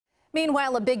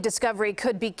Meanwhile, a big discovery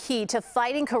could be key to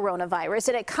fighting coronavirus,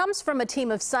 and it comes from a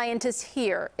team of scientists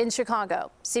here in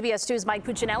Chicago. CBS 2's Mike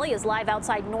Puccinelli is live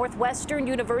outside Northwestern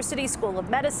University School of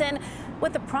Medicine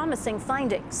with the promising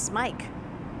findings. Mike.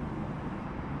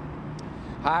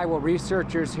 Hi, well,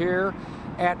 researchers here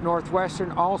at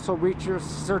Northwestern, also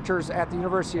researchers at the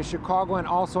University of Chicago and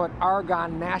also at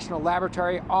Argonne National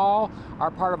Laboratory, all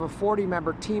are part of a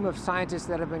 40-member team of scientists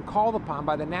that have been called upon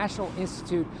by the National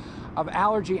Institute of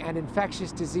Allergy and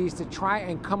Infectious Disease to try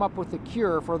and come up with a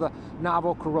cure for the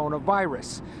novel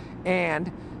coronavirus.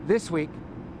 And this week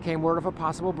came word of a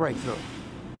possible breakthrough.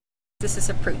 This is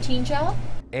a protein gel.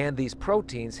 And these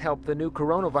proteins help the new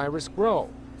coronavirus grow.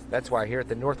 That's why here at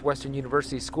the Northwestern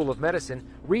University School of Medicine,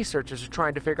 researchers are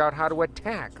trying to figure out how to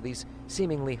attack these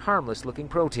seemingly harmless-looking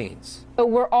proteins. But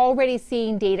we're already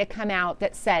seeing data come out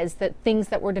that says that things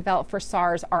that were developed for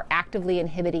SARS are actively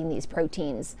inhibiting these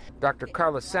proteins. Dr.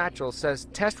 Carla Satchel says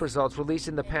test results released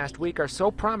in the past week are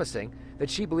so promising that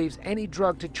she believes any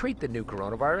drug to treat the new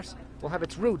coronavirus will have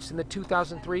its roots in the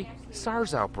 2003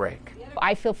 SARS outbreak.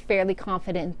 I feel fairly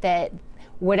confident that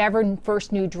whatever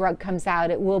first new drug comes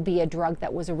out, it will be a drug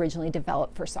that was originally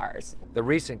developed for SARS. The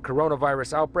recent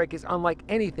coronavirus outbreak is unlike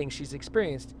anything she's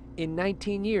experienced in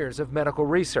 19 years of medical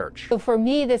research. So for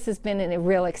me, this has been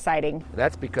real exciting.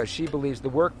 That's because she believes the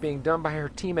work being done by her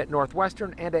team at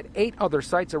Northwestern and at 8 other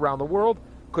sites around the world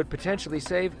could potentially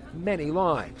save many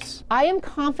lives. I am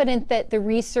confident that the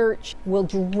research will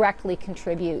directly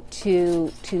contribute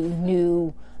to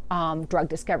new drug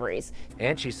discoveries.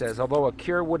 And she says although a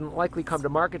cure wouldn't likely come to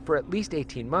market for at least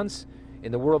 18 months,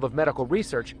 in the world of medical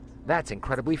research, that's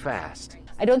incredibly fast.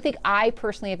 I don't think I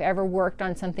personally have ever worked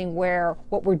on something where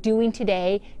what we're doing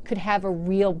today could have a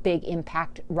real big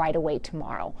impact right away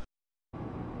tomorrow.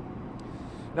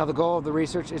 Now, the goal of the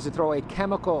research is to throw a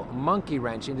chemical monkey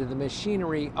wrench into the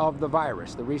machinery of the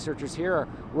virus. The researchers here are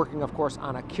working, of course,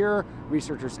 on a cure.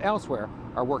 Researchers elsewhere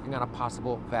are working on a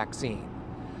possible vaccine.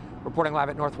 Reporting live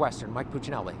at Northwestern, Mike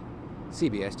Puccinelli,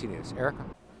 CBS 2 News. Erica.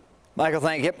 Michael,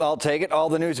 thank you. I'll take it. All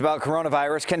the news about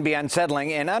coronavirus can be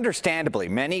unsettling, and understandably,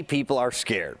 many people are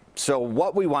scared. So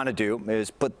what we want to do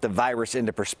is put the virus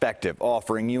into perspective,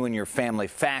 offering you and your family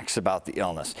facts about the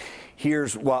illness.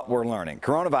 Here's what we're learning.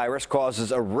 Coronavirus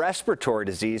causes a respiratory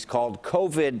disease called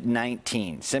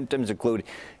COVID-19. Symptoms include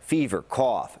fever,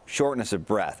 cough, shortness of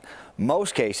breath.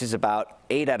 Most cases, about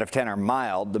 8 out of 10, are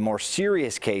mild. The more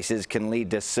serious cases can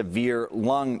lead to severe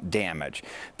lung damage.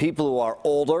 People who are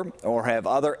older or have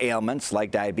other ailments like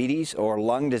diabetes or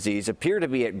lung disease appear to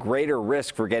be at greater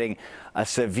risk for getting a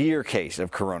severe case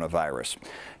of coronavirus.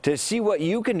 To see what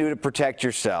you can do to protect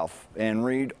yourself and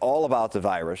read all about the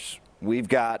virus, we've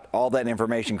got all that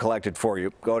information collected for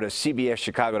you. Go to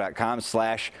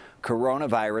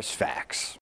cbschicago.com/coronavirus facts.